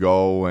athletes to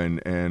go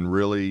and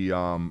really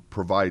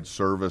provide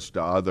service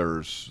to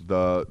others.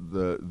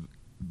 The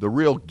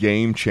real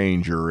game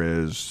changer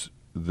is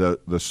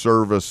the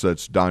service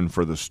that's done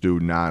for the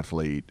student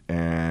athlete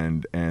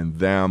and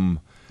them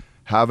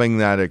having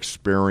that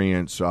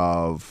experience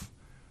of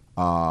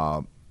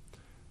not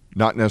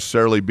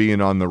necessarily being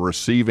on the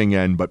receiving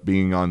end, but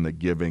being on the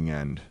giving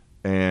end,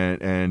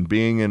 and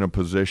being in a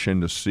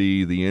position to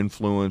see the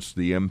influence,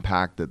 the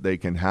impact that they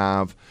can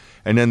have.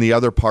 And then the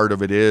other part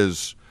of it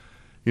is,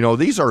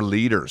 these are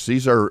leaders.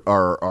 These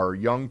are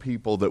young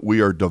people that we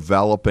are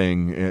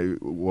developing.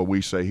 What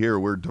we say here,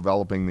 we're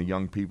developing the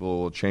young people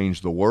who will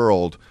change the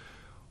world.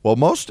 Well,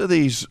 most of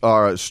these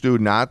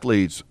student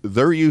athletes,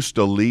 they're used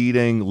to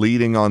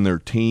leading on their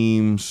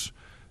teams.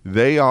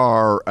 They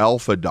are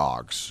alpha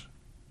dogs.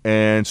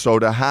 And so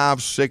to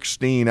have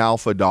 16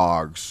 alpha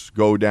dogs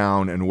go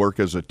down and work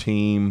as a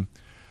team,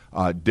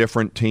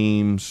 different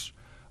teams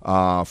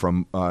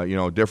from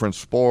different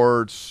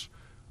sports,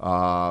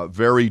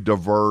 very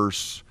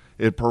diverse,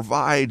 it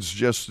provides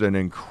just an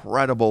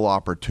incredible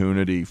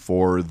opportunity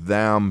for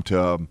them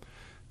to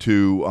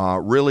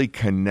really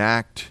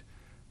connect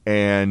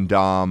and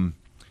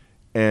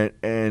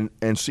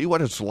see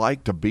what it's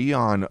like to be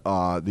on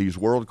these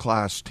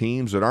world-class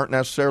teams that aren't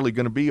necessarily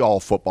going to be all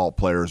football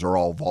players or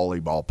all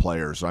volleyball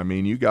players. I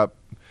mean, you've got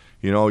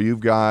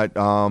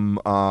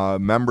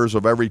members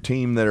of every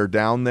team that are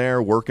down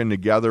there working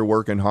together,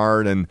 working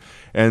hard, and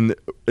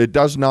it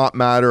does not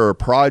matter a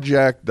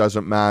project,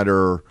 doesn't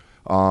matter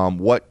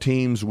what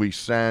teams we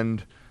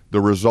send. The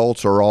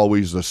results are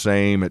always the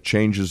same. It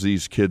changes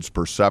these kids'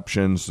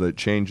 perceptions. It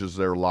changes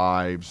their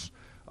lives.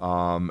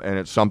 And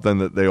it's something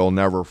that they'll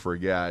never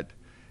forget.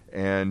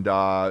 And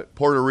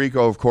Puerto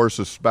Rico, of course,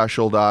 is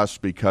special to us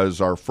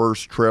because our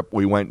first trip,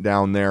 we went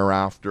down there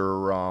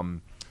after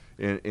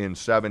in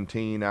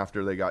 17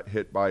 after they got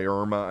hit by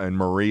Irma and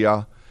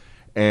Maria.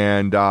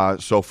 And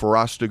so for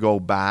us to go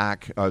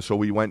back, so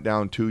we went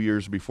down 2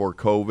 years before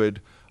COVID,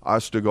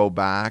 us to go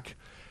back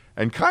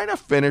and kind of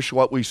finish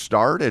what we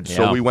started. Yeah.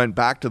 So we went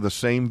back to the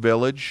same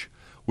village.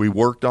 We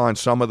worked on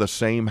some of the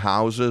same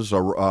houses,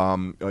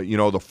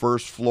 the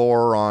first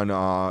floor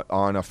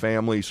on a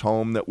family's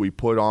home that we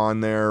put on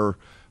there,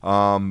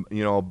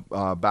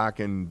 back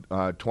in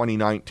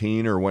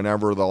 2019 or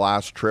whenever the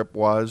last trip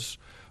was.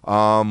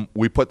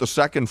 We put the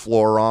second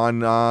floor on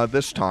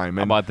this time.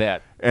 How about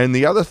that? And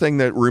the other thing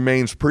that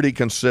remains pretty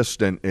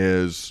consistent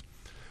is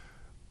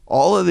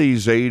all of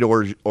these aid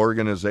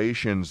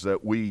organizations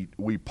that we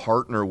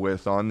partner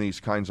with on these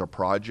kinds of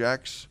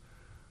projects,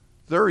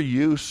 they're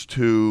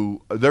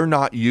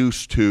not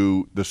used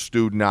to the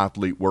student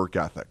athlete work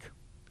ethic.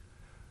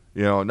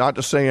 Not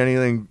to say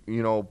anything,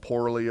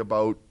 poorly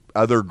about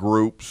other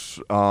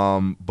groups,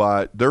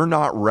 but they're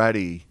not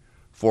ready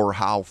for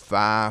how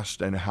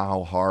fast and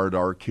how hard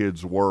our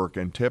kids work.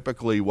 And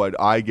typically what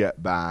I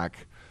get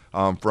back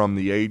from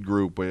the aid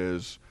group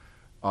is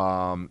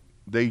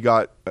they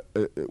got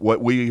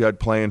what we had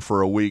planned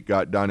for a week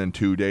got done in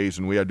 2 days,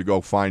 and we had to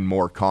go find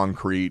more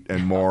concrete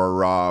and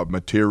more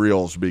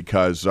materials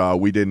because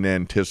we didn't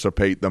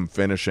anticipate them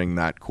finishing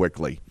that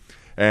quickly.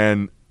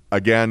 And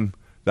again,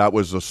 that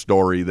was the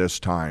story this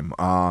time.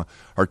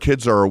 Our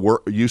kids are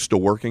used to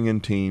working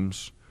in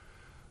teams.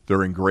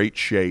 They're in great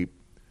shape.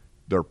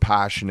 They're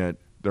passionate.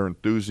 They're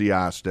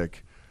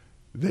enthusiastic.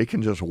 they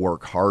can just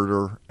work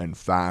harder and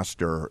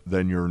faster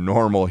than your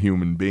normal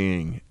human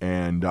being.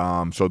 And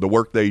so the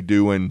work they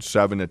do in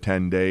 7 to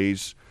 10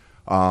 days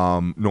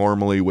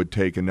normally would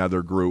take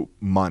another group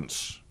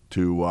months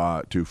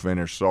to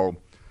finish. So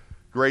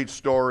great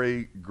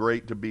story,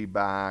 great to be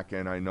back,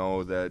 and I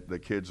know that the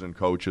kids and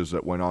coaches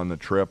that went on the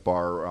trip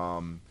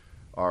are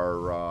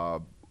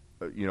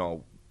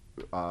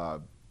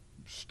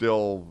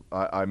still,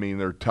 I mean,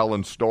 they're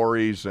telling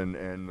stories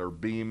and they're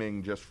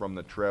beaming just from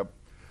the trip.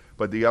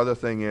 But the other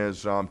thing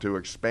is to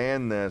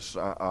expand this,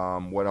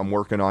 what I'm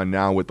working on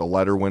now with the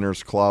Letter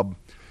Winners Club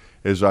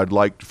is I'd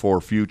like for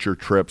future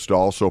trips to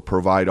also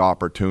provide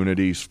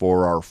opportunities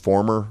for our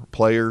former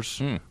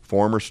players,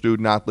 former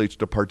student athletes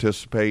to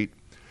participate.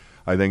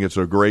 I think it's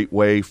a great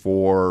way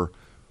for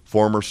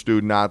former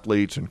student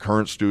athletes and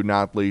current student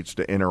athletes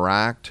to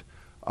interact,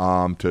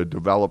 to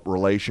develop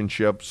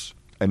relationships.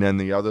 And then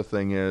the other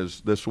thing is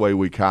this way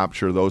we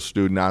capture those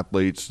student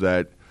athletes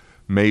that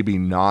maybe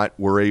not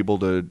were able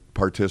to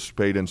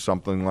participate in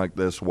something like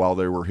this while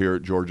they were here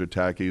at Georgia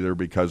Tech, either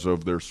because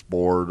of their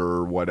sport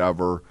or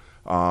whatever.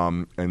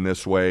 And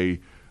this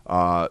way,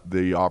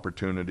 the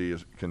opportunity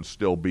can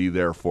still be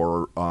there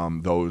for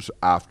those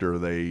after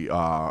they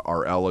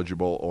are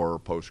eligible or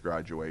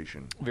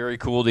post-graduation. Very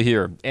cool to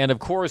hear. And, of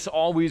course,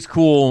 always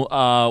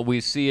cool. We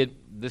see it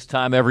this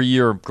time every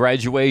year,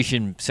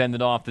 graduation,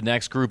 sending off the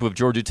next group of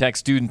Georgia Tech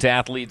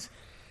student-athletes.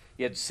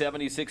 You had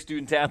 76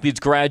 student-athletes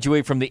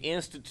graduate from the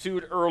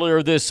Institute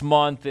earlier this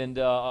month, and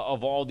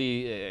of all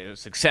the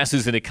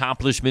successes and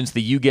accomplishments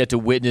that you get to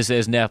witness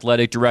as an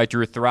athletic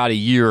director throughout a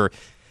year,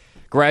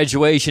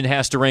 graduation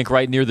has to rank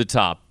right near the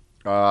top.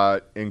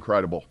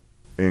 Incredible.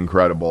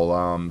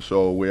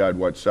 So we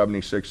had,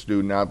 76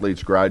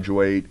 student-athletes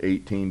graduate,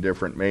 18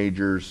 different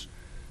majors.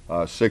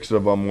 6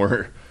 of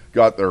them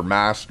got their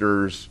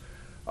masters.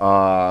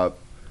 When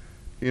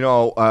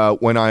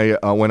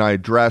I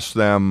address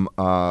them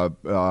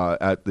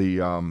at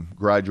the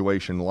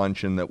graduation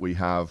luncheon that we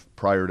have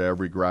prior to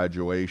every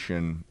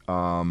graduation,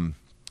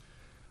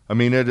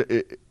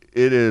 it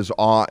is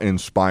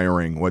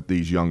awe-inspiring what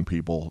these young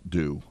people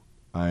do,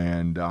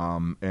 and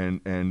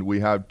we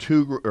have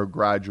 2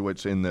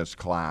 graduates in this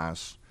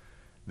class.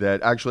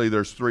 That actually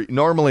there's 3.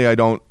 Normally I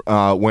don't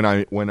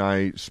when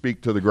I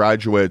speak to the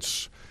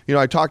graduates.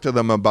 I talk to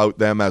them about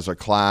them as a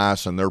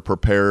class, and they're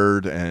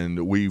prepared,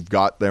 and we've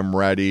got them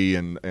ready,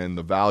 and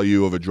the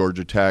value of a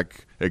Georgia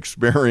Tech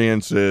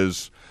experience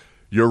is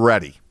you're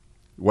ready.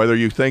 Whether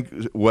you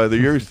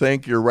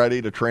think you're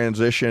ready to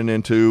transition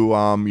into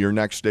your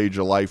next stage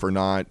of life or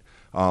not,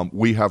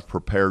 we have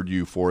prepared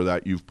you for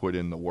that. You've put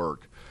in the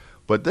work.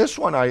 But this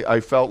one,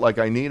 I felt like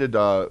I needed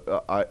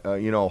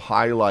to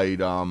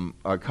highlight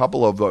a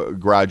couple of the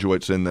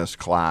graduates in this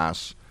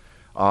class.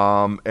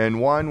 And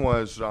one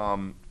was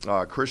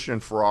Christian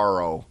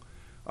Ferraro,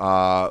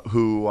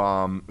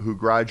 who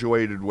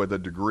graduated with a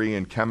degree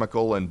in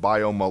chemical and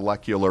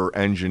biomolecular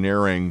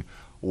engineering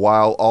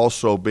while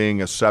also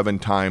being a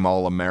 7-time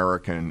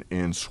All-American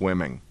in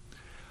swimming.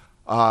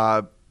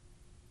 Our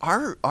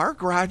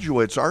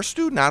graduates, our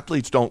student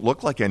athletes don't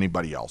look like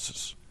anybody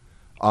else's.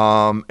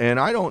 And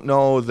I don't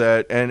know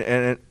that,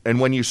 and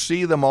when you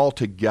see them all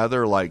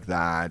together like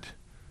that,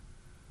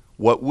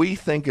 what we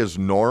think is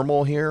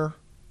normal here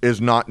is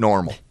not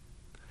normal.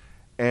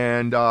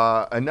 And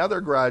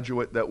another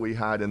graduate that we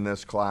had in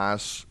this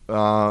class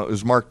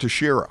is Mark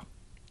Teixeira.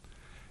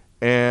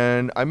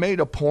 And I made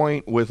a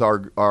point with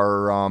our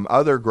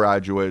other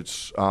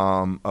graduates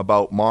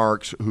about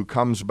Mark's, who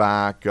comes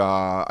back,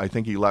 I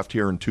think he left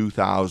here in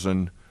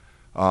 2000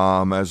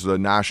 as the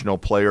National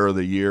Player of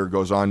the Year,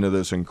 goes on to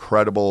this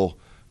incredible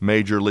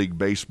Major League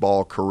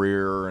Baseball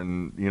career.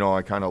 And,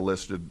 I kind of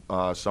listed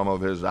some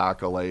of his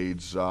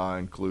accolades,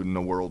 including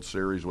the World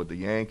Series with the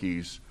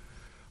Yankees.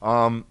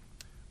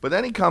 But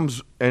then he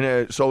comes,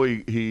 and so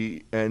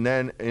he and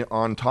then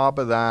on top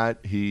of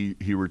that, he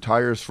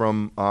retires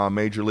from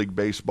Major League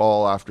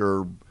Baseball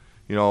after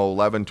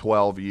 11,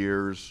 12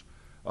 years.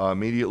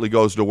 Immediately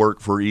goes to work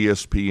for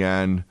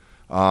ESPN.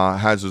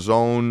 Has his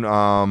own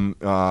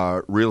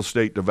real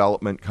estate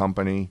development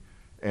company,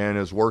 and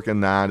is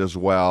working that as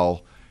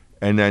well.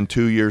 And then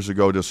 2 years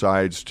ago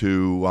decides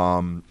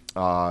to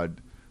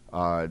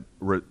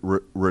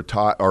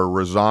retire or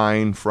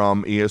resign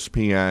from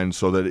ESPN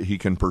so that he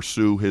can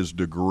pursue his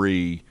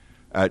degree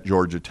at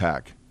Georgia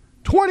Tech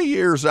 20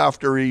 years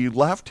after he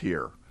left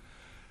here.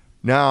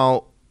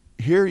 Now,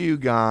 here you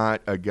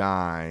got a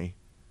guy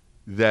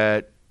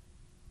that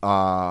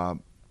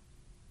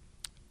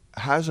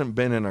hasn't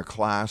been in a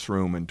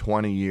classroom in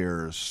 20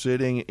 years,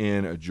 sitting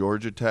in a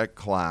Georgia Tech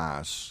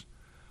class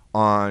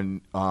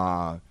on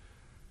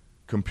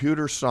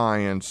computer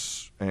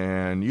science,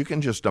 and you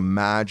can just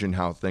imagine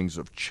how things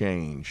have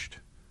changed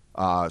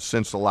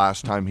since the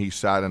last time he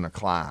sat in a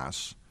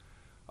class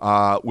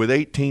with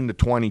 18 to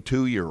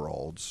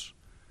 22-year-olds,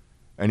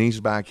 and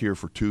he's back here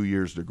for 2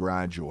 years to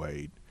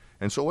graduate.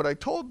 And so what I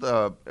told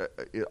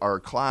our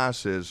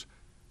class is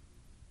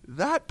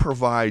that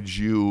provides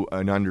you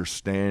an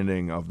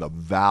understanding of the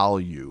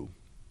value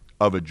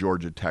of a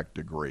Georgia Tech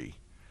degree.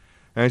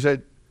 And I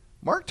said,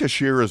 Mark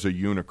Teixeira is a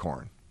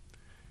unicorn.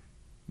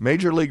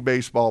 Major League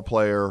Baseball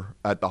player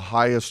at the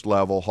highest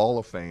level, Hall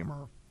of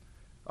Famer,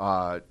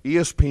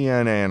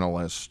 ESPN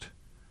analyst,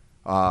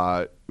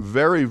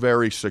 very,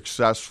 very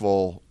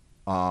successful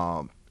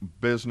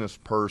business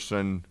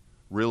person,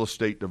 real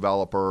estate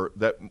developer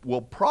that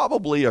will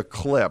probably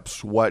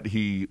eclipse what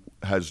he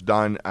has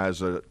done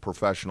as a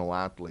professional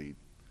athlete.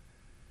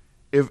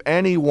 If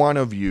any one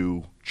of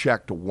you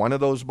checked one of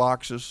those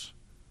boxes,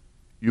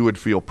 you would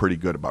feel pretty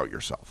good about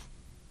yourself.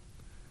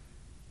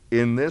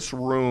 In this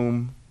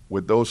room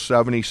with those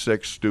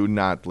 76 student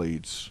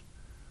athletes,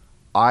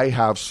 I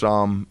have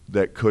some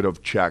that could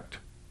have checked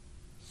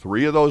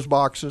 3 of those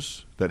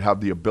boxes, that have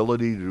the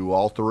ability to do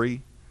all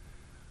 3,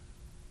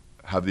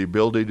 have the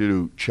ability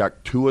to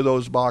check 2 of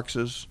those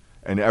boxes,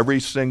 and every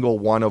single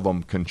one of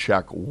them can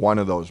check 1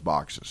 of those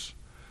boxes.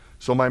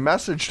 So my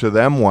message to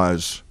them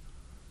was,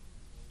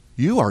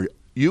 you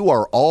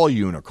are all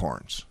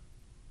unicorns.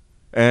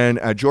 And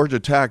at Georgia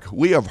Tech,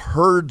 we have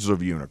herds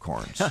of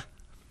unicorns.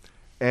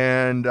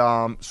 And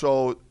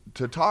so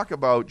to talk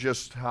about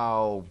just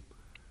how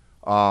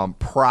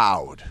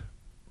proud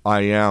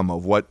I am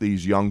of what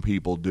these young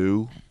people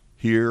do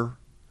here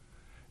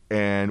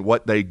and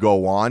what they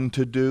go on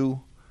to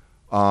do,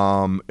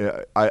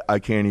 I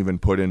can't even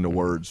put into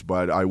words,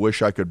 but I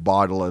wish I could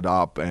bottle it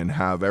up and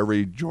have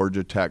every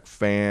Georgia Tech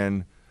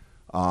fan,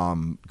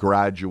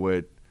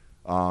 graduate,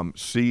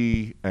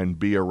 see and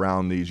be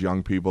around these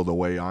young people the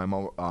way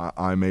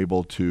I'm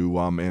able to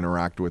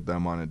interact with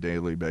them on a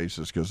daily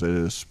basis, because it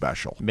is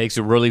special. Makes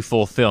it really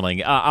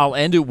fulfilling. I'll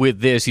end it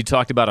with this. You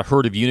talked about a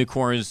herd of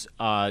unicorns.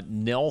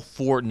 Nell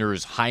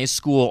Fortner's high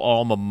school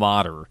alma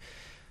mater,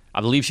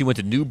 I believe she went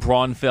to New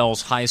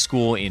Braunfels High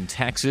School in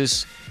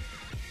Texas.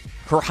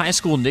 Her high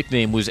school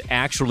nickname was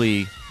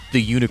actually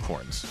the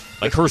Unicorns.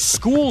 Like, her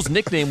school's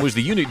nickname was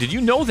the Unicorns. Did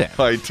you know that?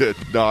 I did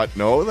not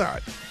know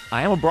that.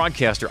 I am a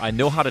broadcaster. I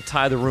know how to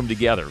tie the room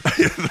together.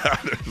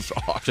 That is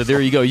awesome. So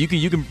there you go. You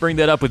can bring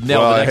that up with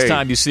Nell the next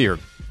time you see her.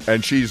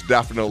 And she's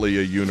definitely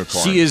a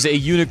unicorn. She is a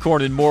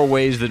unicorn in more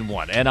ways than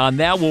one. And on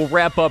that, we'll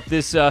wrap up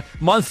this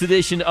month's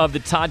edition of the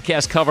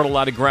Toddcast. Covered a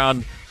lot of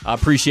ground. I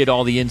appreciate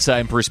all the insight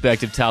and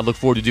perspective, Todd. Look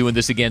forward to doing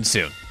this again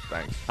soon.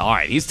 Thanks. All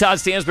right. He's Todd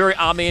Stansbury.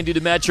 I'm Andy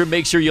Demetra.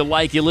 Make sure you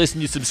like, you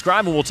listen, you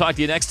subscribe, and we'll talk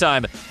to you next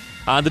time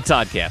on the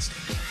Toddcast.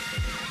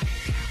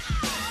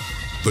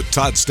 The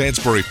Todd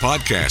Stansbury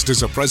Podcast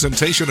is a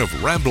presentation of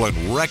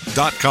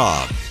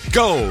RamblinWreck.com.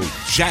 Go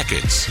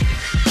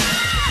Jackets!